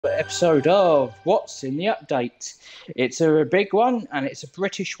Episode of What's in the Update. It's a big one and it's a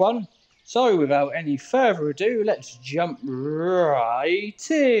British one. So without any further ado, let's jump right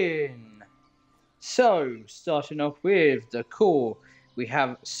in. So starting off with the core, we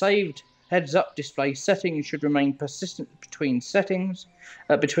have saved heads up display settings should remain persistent between sessions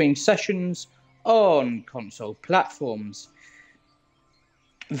on console platforms.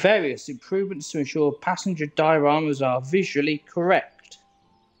 Various improvements to ensure passenger dioramas are visually correct.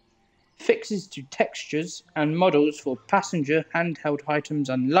 Fixes to textures and models for passenger handheld items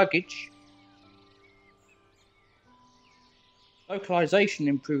and luggage. Localization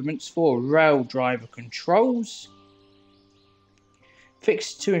improvements for rail driver controls.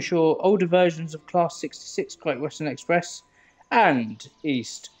 Fixes to ensure older versions of Class 66 Great Western Express and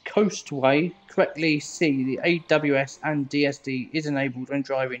East Coastway correctly see the AWS and DSD is enabled when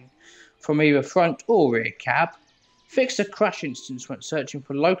driving from either front or rear cab. Fix a crash instance when searching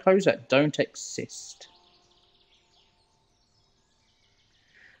for locos that don't exist.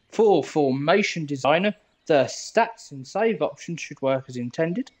 For Formation Designer, the stats and save options should work as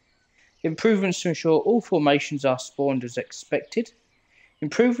intended. Improvements to ensure all formations are spawned as expected.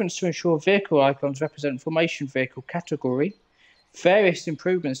 Improvements to ensure vehicle icons represent formation vehicle category. Various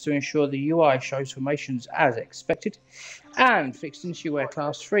improvements to ensure the UI shows formations as expected. And fixed an issue where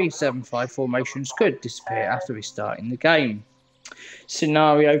Class 375 formations could disappear after restarting the game.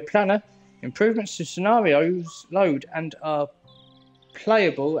 Scenario Planner. Improvements to scenarios load and are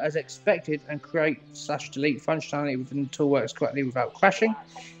playable as expected and create/delete functionality within the tool works correctly without crashing.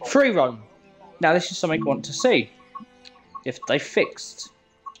 Free roam. Now this is something I want to see. If they fixed.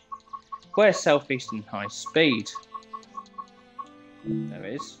 Where's Southeast and High Speed? There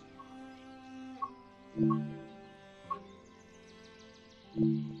it is.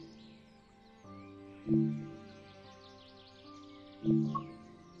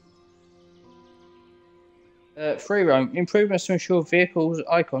 Free roam. Improvements to ensure vehicles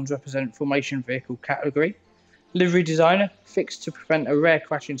icons represent formation vehicle category. Livery designer. Fixed to prevent a rare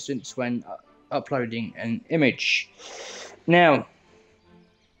crash instance when uploading an image. Now,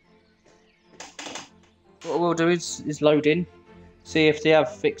 what we'll do is load in. See if they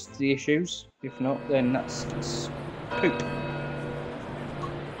have fixed the issues. If not, then that's poop.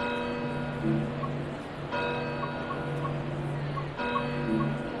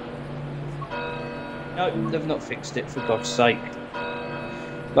 No, they've not fixed it, for God's sake.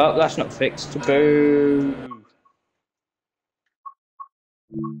 Well, that's not fixed. Boo!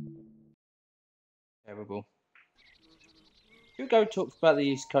 Terrible. Should we go talk about the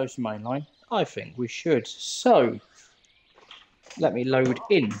East Coast Main Line? I think we should. So, let me load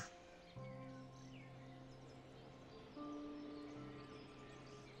in.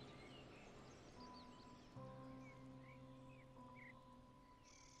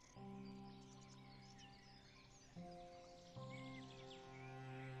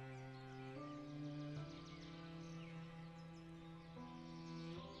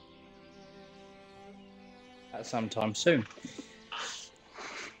 At sometime soon.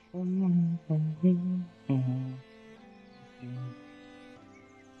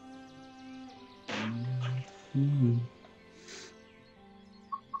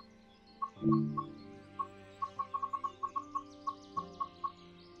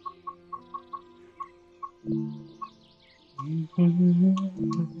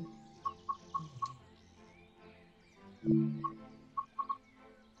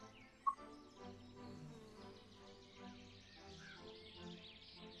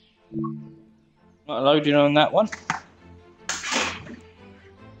 Not loading on that one.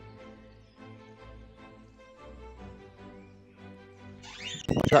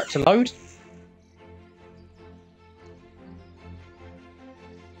 That to load.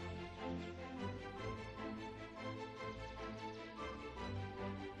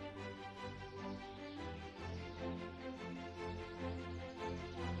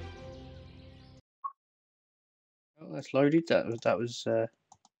 Oh, that's loaded. That was.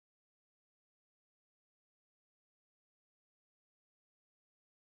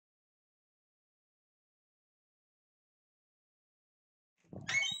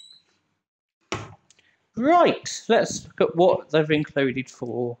 Right, let's look at what they've included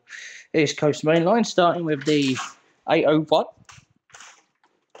for East Coast Main Line, starting with the 801.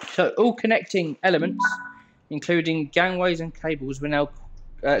 So all connecting elements, including gangways and cables, will now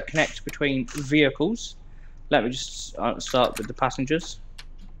connect between vehicles. Let me just start with the passengers.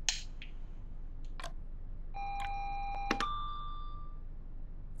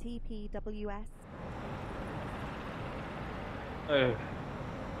 TPWS. Oh.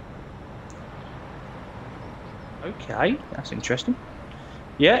 Okay, that's interesting.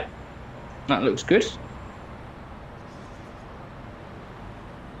 Yeah, that looks good.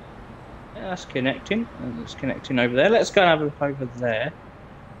 Yeah, that's connecting. That's connecting over there. Let's go and have a look over there.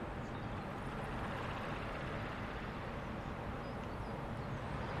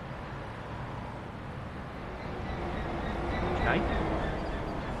 Okay.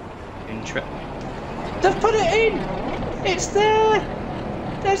 Interesting. They've put it in! It's there!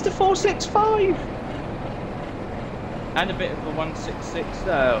 There's the 465! And a bit of a 166,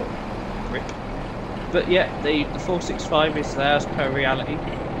 rip. But yeah, the 465 is there as per reality.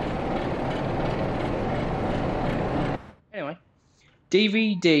 Anyway,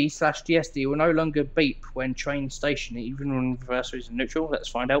 DVD/DSD will no longer beep when train station, even when reverser is in neutral. Let's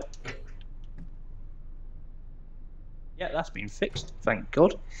find out. Yeah, that's been fixed, thank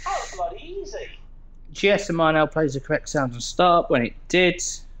God. Oh, bloody easy. GSMI now plays the correct sound and start when it did.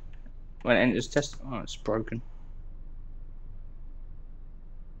 When it enters test. Oh, it's broken.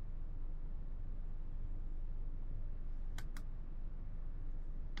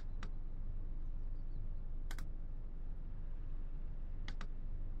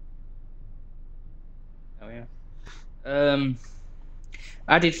 Oh, yeah.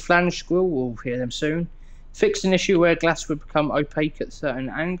 Added flange squirrel, we'll hear them soon. Fixed an issue where glass would become opaque at certain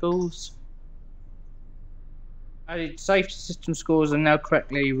angles. Added safety system scores are now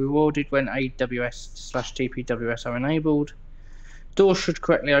correctly rewarded when AWS/TPWS are enabled. Doors should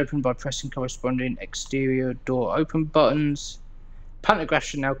correctly open by pressing corresponding exterior door open buttons. Pantographs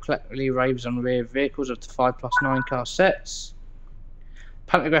should now correctly raise on rear vehicles of the 5+9 car sets.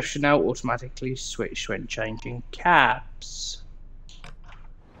 Pantographs should now automatically switch when changing cabs.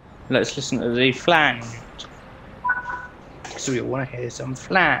 Let's listen to the flange. So we want to hear some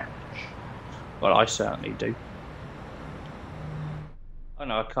flange. Well, I certainly do. Oh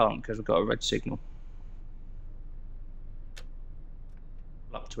no, I can't because we've got a red signal.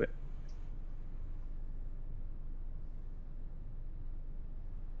 Up to it.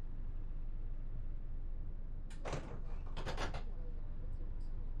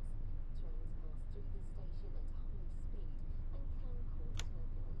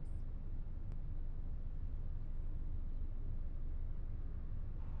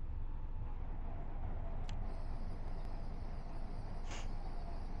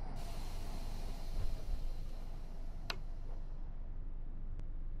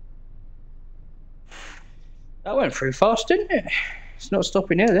 That went through fast, didn't it? It's not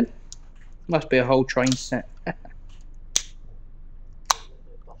stopping here then. Must be a whole train set.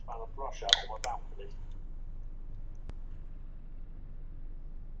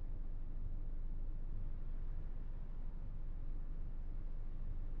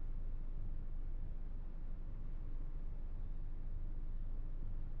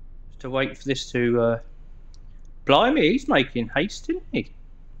 To wait for this to blimey, he's making haste, isn't he?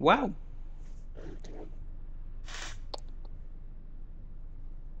 Wow.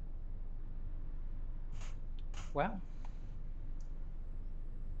 Wow.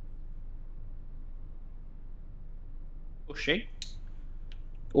 Or she.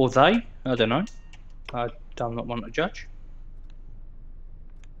 Or they. I don't know. I'm not one to judge.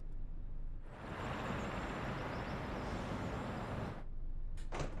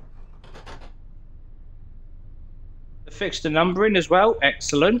 They fixed the numbering as well.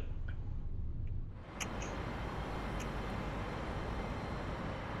 Excellent.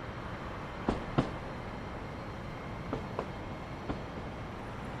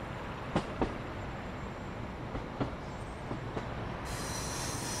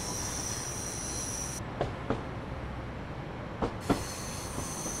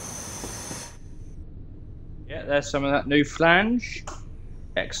 Yeah, there's some of that new flange.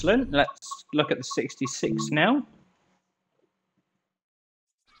 Excellent. Let's look at the 66 now.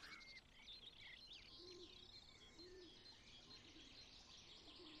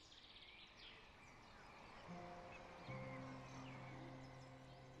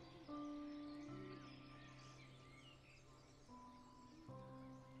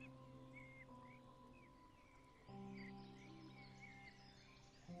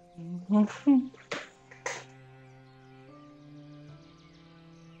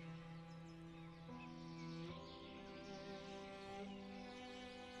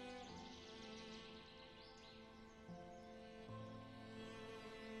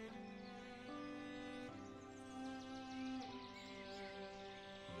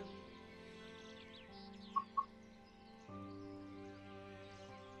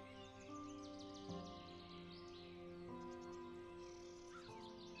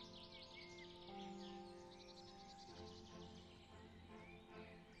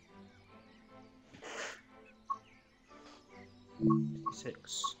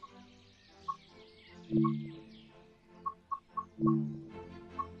 6.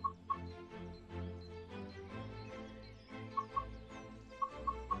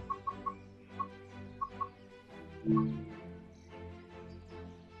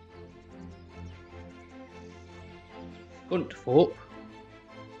 Gunthorpe.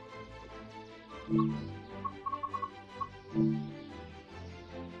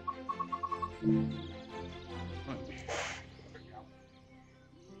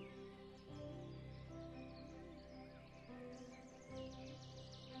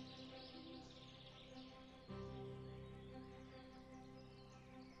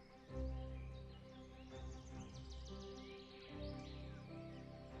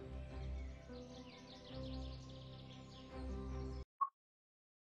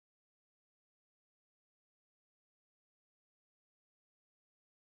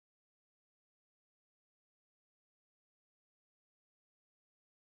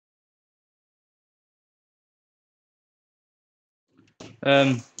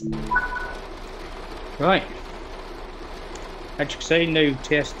 Right. As you can see, new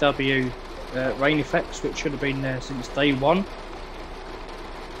TSW rain effects, which should have been there since day one.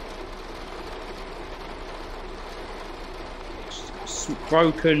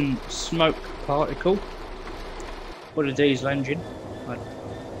 Broken smoke particle for the diesel engine.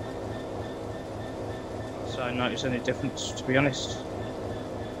 So I don't notice any difference, to be honest.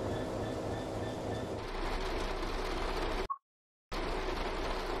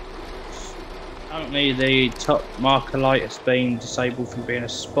 Apparently the top marker light has been disabled from being a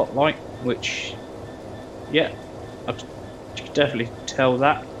spotlight, which, yeah, I can definitely tell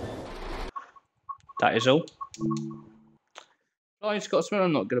that. That is all. Flying Scotsman,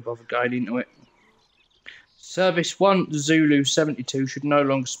 I'm not going to bother going into it. Service 1 Zulu 72 should no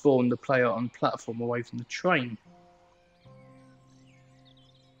longer spawn the player on platform away from the train.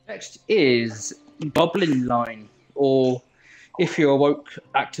 Next is Goblin Line, or if you're a woke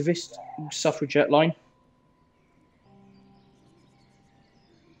activist, Suffragette Line.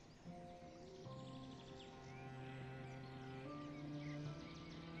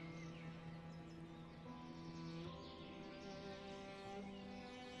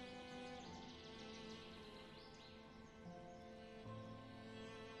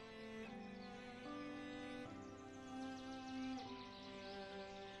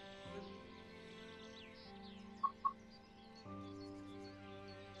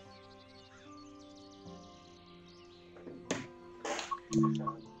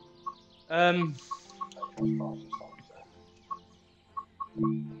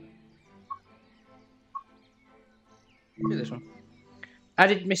 Look at this one.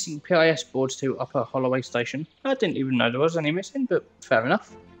 Added missing PIS boards to Upper Holloway Station. I didn't even know there was any missing, but fair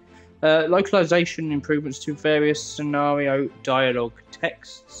enough. Localization improvements to various scenario dialogue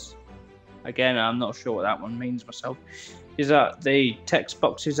texts. Again, I'm not sure what that one means myself. Is that the text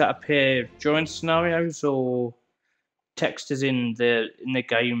boxes that appear during scenarios, or text is in the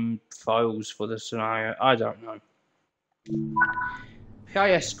game files for the scenario? I don't know.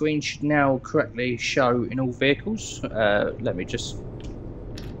 PIS screen should now correctly show in all vehicles. Let me just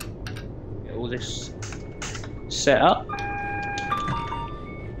get all this set up.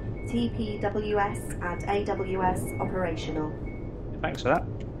 TPWS and AWS operational. Thanks for that.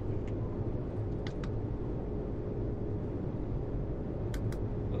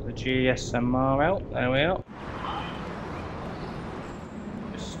 Got the GSMR out. There we are.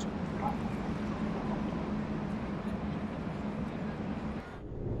 Just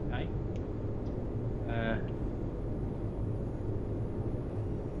okay.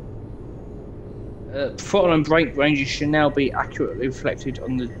 Throttle and brake ranges should now be accurately reflected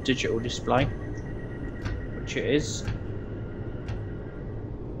on the digital display, which it is.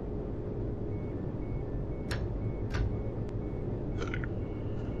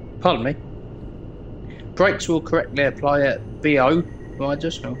 Pardon me. Brakes will correctly apply at BO. Well, I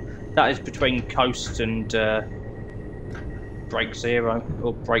just know that is between coast and brake 0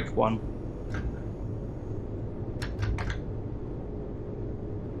 or brake 1.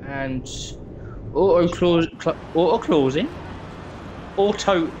 And auto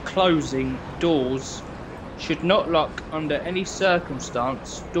closing doors should not lock under any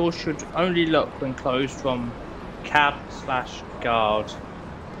circumstance. Doors should only lock when closed from cab/guard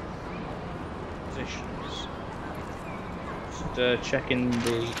positions. Just checking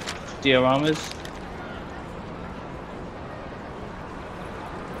the dioramas.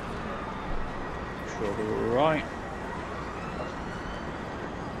 Sure we're all right.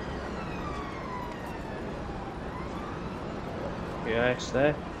 Yes,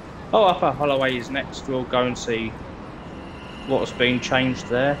 there. Oh, Upper Holloway is next. We'll go and see what's been changed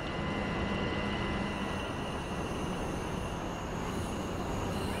there.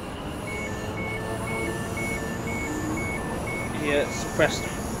 Yeah, it's pressed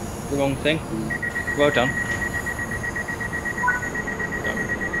the wrong thing. Well done.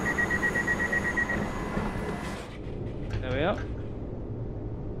 There we are.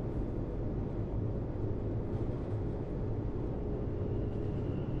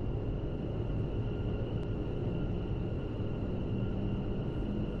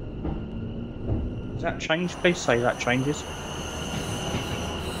 Does that change? Please say that changes.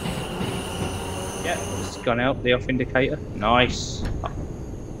 Yeah, it's gone out, the off indicator. Nice.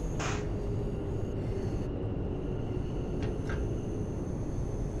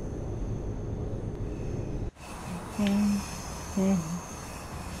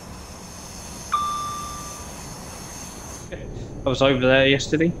 I was over there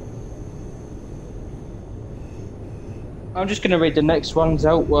yesterday. I'm just going to read the next ones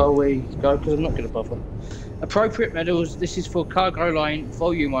out while we go, because I'm not going to bother. Appropriate medals. This is for Cargo Line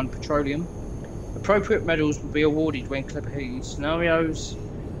Volume 1 Petroleum. Appropriate medals will be awarded when clever hitting scenarios.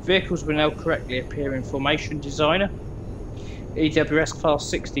 Vehicles will now correctly appear in Formation Designer. EWS Class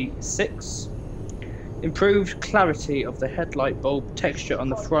 66. Improved clarity of the headlight bulb texture on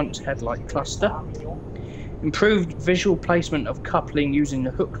the front headlight cluster. Improved visual placement of coupling using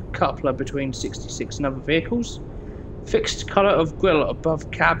the hook coupler between 66 and other vehicles. Fixed colour of grille above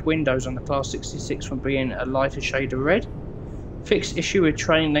cab windows on the Class 66 from being a lighter shade of red. Fixed issue with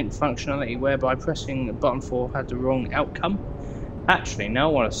train length functionality whereby pressing button 4 had the wrong outcome. Actually, now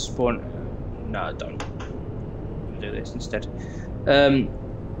I want to spawn... No, I don't. I'll do this instead.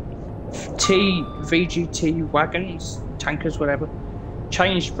 VGT wagons, tankers, whatever.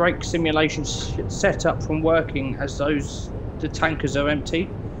 Changed brake simulation set up from working as though the tankers are empty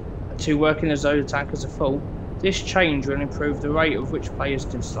to working as though the tankers are full. This change will improve the rate of which players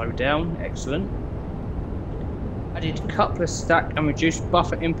can slow down. Excellent. Added coupler stack and reduced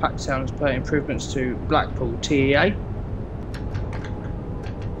buffer impact sounds per improvements to Blackpool TEA.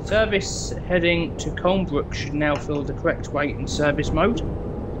 Service heading to Colnbrook should now fill the correct weight in service mode.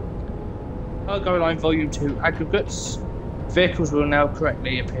 Cargo Line Volume 2 aggregates. Vehicles will now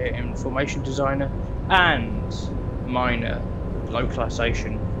correctly appear in Formation Designer, and minor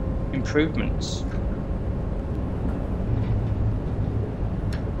localization improvements.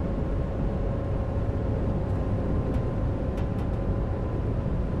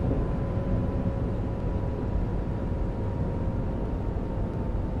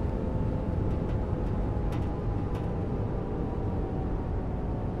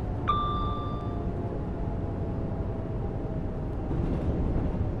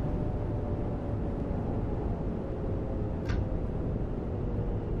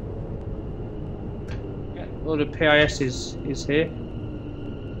 All the PIS is here.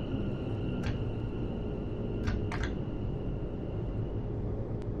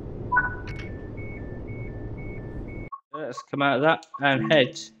 Let's come out of that and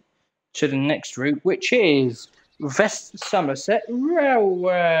head to the next route, which is West Somerset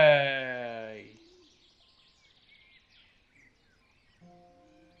Railway.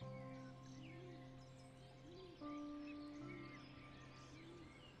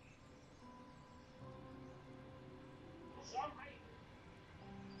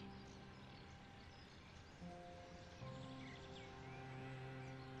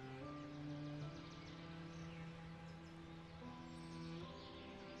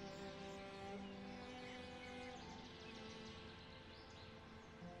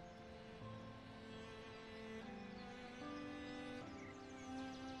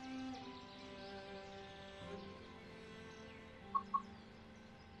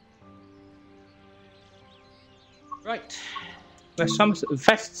 Right, West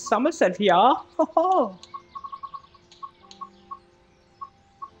Somerset, yeah.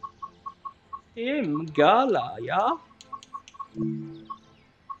 Tim Gala, yeah.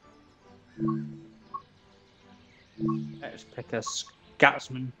 Let's pick a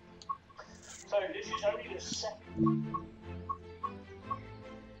Scotsman. So this is only the second.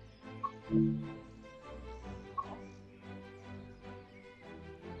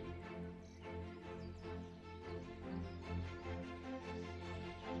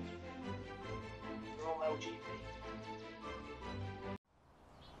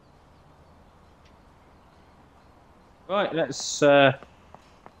 Right, let's get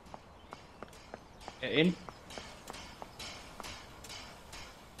in.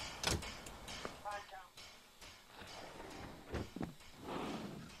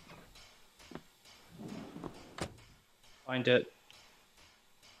 Find a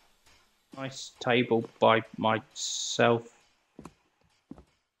nice table by myself.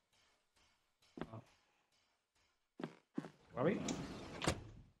 Sorry.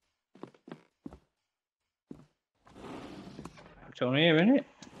 Back on here, innit?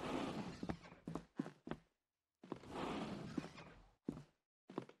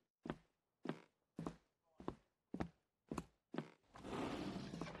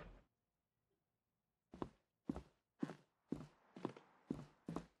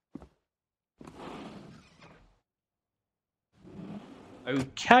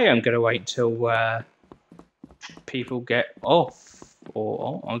 Okay, I'm going to wait till people get off,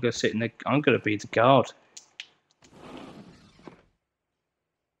 or I'm going to sit in the. I'm going to be the guard.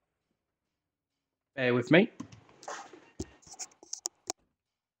 Bear with me.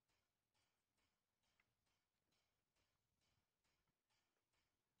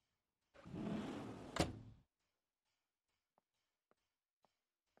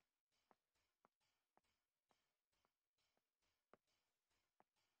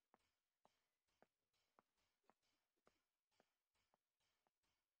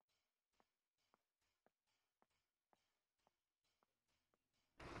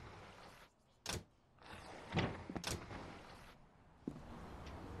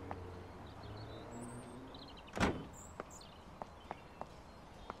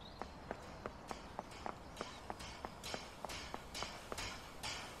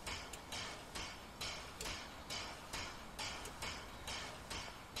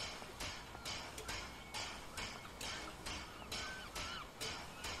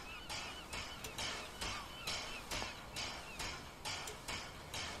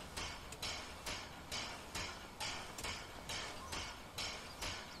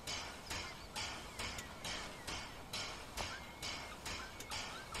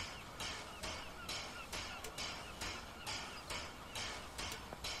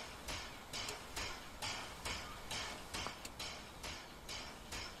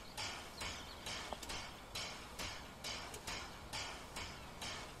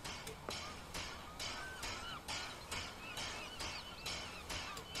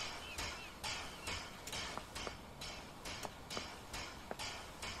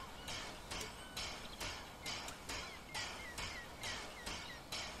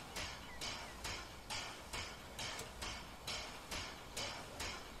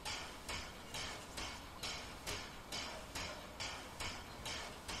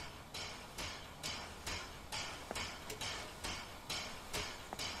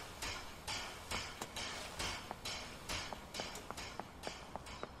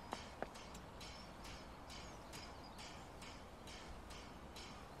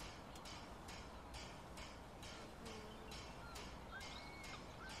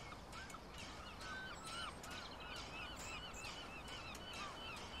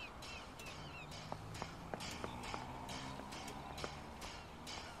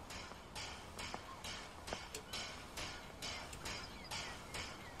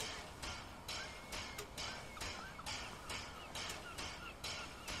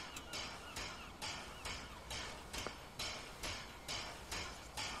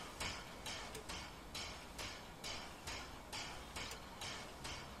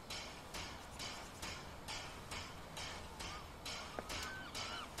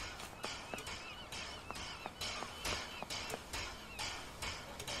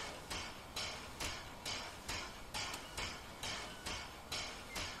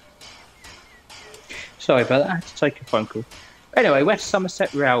 Sorry about that, I had to take a phone call. Anyway, West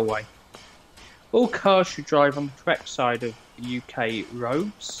Somerset Railway. All cars should drive on the correct side of UK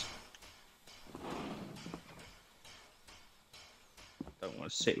roads. Don't want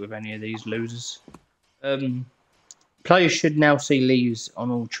to sit with any of these losers. Players should now see leaves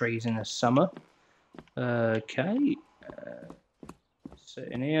on all trees in the summer. Okay. Sit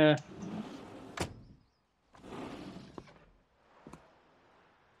in here.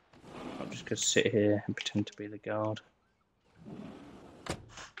 I'm just going to sit here and pretend to be the guard.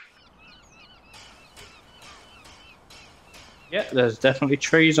 Yeah, there's definitely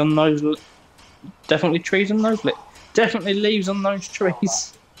trees on those. Definitely trees on those. Definitely leaves on those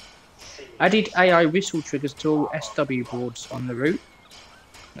trees. Added AI whistle triggers to all SW boards on the route.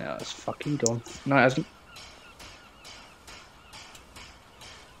 Now it's fucking gone. No, it hasn't.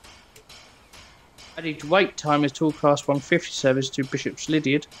 Added wait timers to all Class 150 service to Bishop's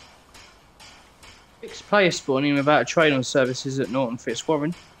Lydiard. Fixed player spawning without a train on services at Norton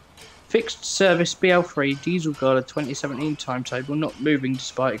Fitzwarren. Fixed service BL3 Diesel Gala 2017 timetable not moving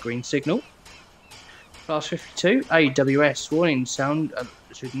despite a green signal. Class 52 AWS warning sound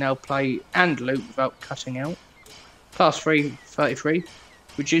should now play and loop without cutting out. Class 33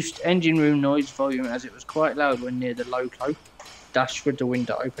 reduced engine room noise volume as it was quite loud when near the loco. Dash with the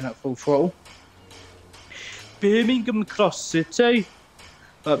window open at full throttle. Birmingham Cross City.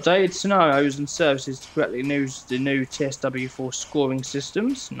 Updated scenarios and services to correctly use the new TSW4 scoring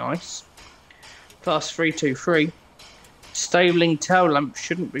systems. Nice. Class 323. Stabling tail lamp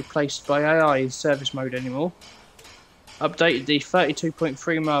shouldn't be placed by AI in service mode anymore. Updated the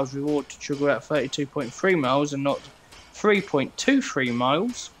 32.3 miles reward to trigger at 32.3 miles and not 3.23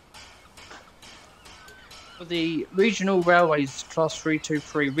 miles. For the Regional Railways Class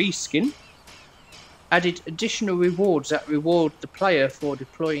 323 reskin, added additional rewards that reward the player for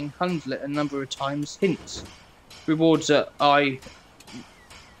deploying Hundlet a number of times. Hints. Rewards that LNC,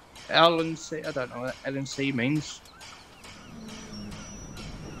 I don't know what LNC means.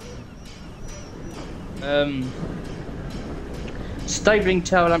 Stabling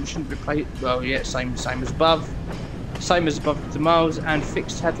tail lamp shouldn't be placed. Well, yeah, same as above. Same as above with the miles, and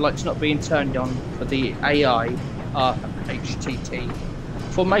fixed headlights not being turned on for the AI RHTT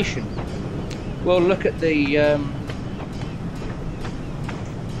formation. We'll look at the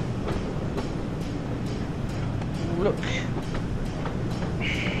look.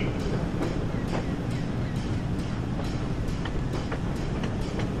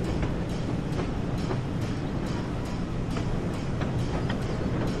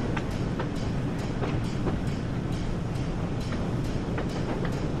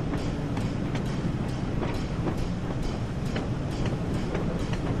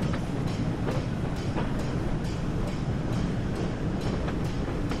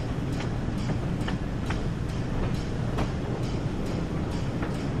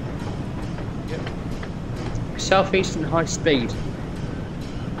 Southeastern high speed.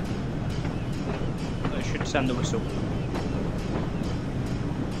 That should sound the whistle.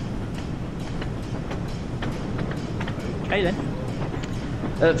 Okay then.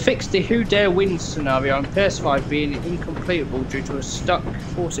 Fixed the Who Dare Wins scenario on PS5 being incompletable due to a stuck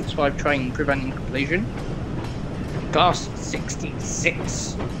 465 train preventing completion. Class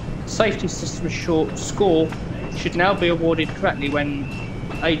 66. Safety system short score should now be awarded correctly when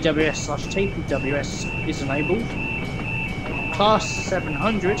AWS/TPWS is enabled. Class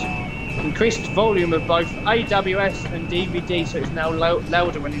 700. Increased volume of both AWS and DVD, so it's now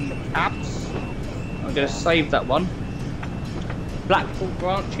louder when in the cabs. I'm going to save that one. Blackpool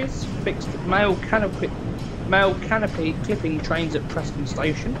branches. Fixed mail canopy clipping trains at Preston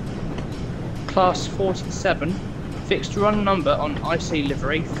Station. Class 47. Fixed run number on IC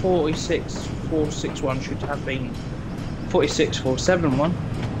livery 46461 should have been 46471.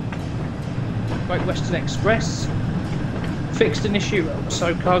 Great Western Express. Fixed an issue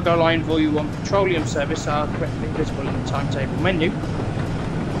so cargo line volume 1 petroleum service are correctly visible in the timetable menu.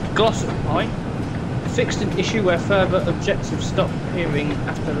 Glossop Pine. Fixed an issue where further objectives stop appearing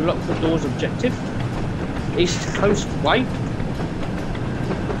after lock the doors objective. East Coast Way.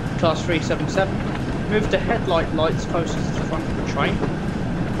 Class 377. Moved the headlight lights closest to the front of the train.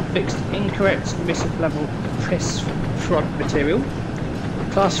 Fixed incorrect emissive level press front material.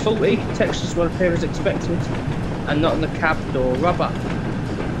 Class 40, textures will appear as expected and not on the cab door rubber.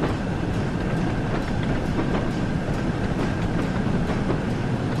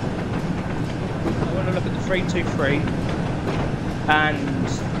 I want to look at the 323 and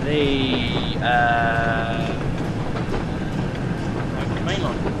the main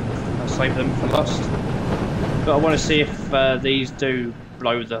line. I'll save them for last. But I want to see if these do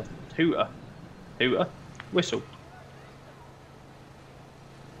blow the hooter whistle.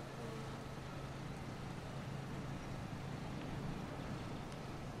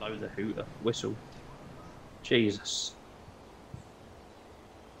 Blow the hooter whistle. Jesus.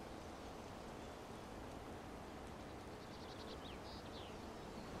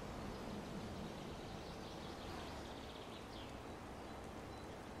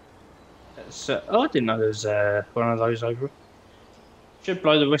 Oh, I didn't know there was one of those over it. Should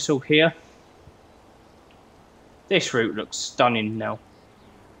blow the whistle here. This route looks stunning now.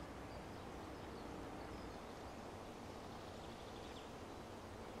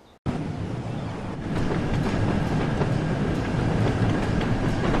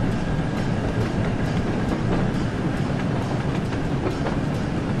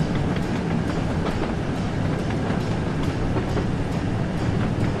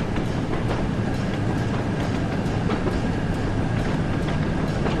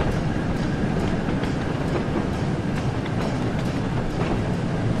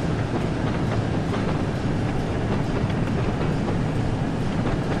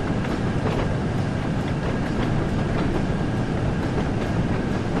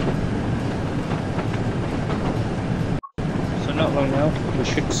 We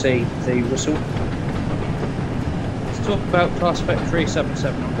should see the whistle. Let's talk about Class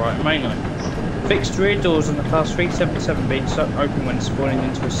 377 on Brighton Main Line. Fixed rear doors on the Class 377 being open when spawning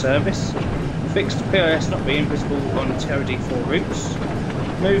into a service. Fixed PIS not being visible on TOD4 routes.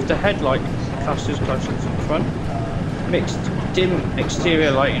 Move the headlight clusters closer to the front. Fixed dim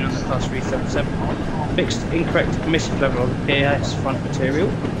exterior lighting on the Class 377. Fixed incorrect emissive level of PIS front material.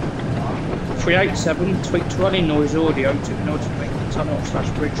 387 tweaked running noise audio in order to make the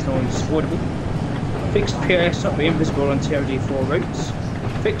tunnel/bridge noise audible. Fixed PIS not being visible on TOD4 routes.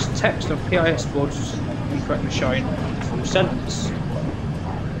 Fixed text on PIS boards incorrectly showing the full sentence.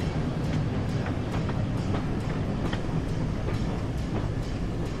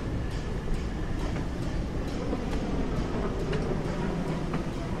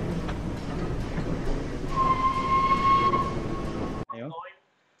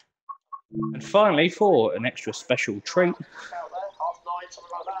 And finally, for an extra special treat, About there, 9:30,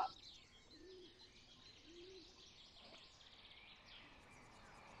 something like that.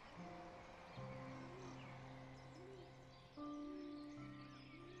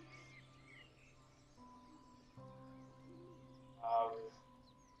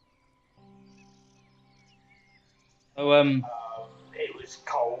 It was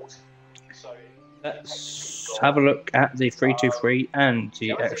cold, so let's have a look at the 323 and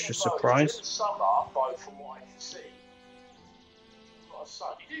the extra surprise. Summer, from what I can see, a lot of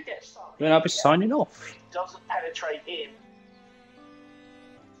sun. You do get sun. Then I'll be signing off. It doesn't penetrate in.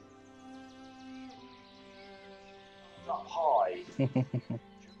 It's up high.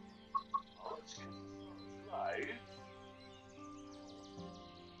 Oh, it's low.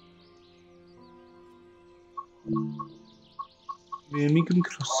 Birmingham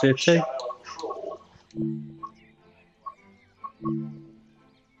Cross City.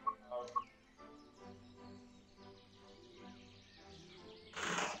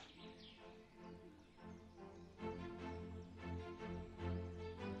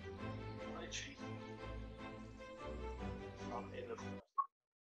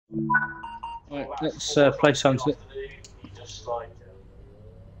 Right, let's play Sunset.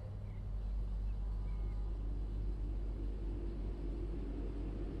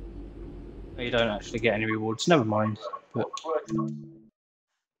 You don't actually get any rewards, never mind. But...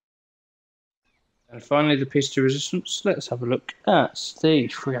 And finally, the piece to resistance. Let's have a look at the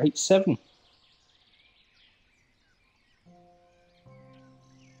 387.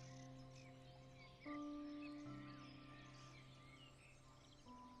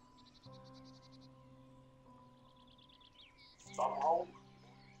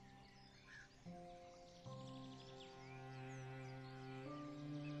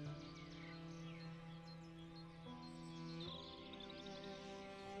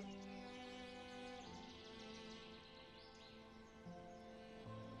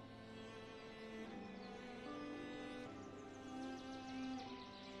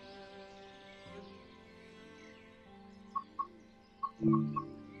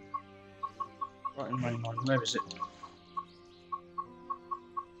 Right in my mind, where is it?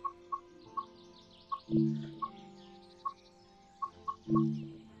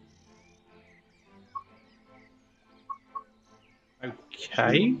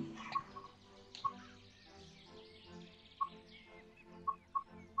 Okay.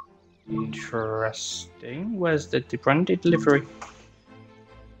 Interesting. Where's the branded livery?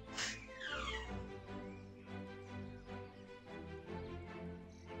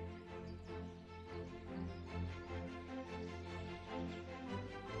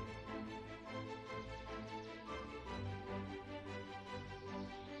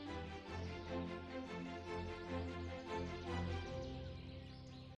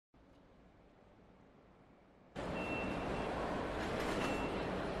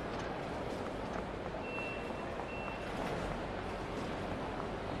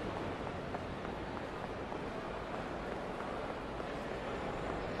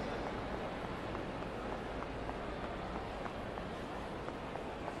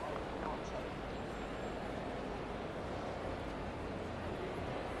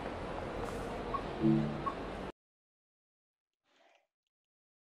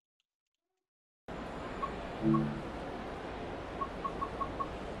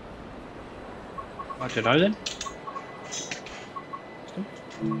 I don't know then.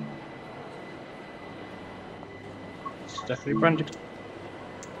 It's definitely branded.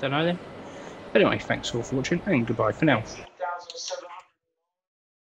 Don't know then. Anyway, thanks all for watching and goodbye for now.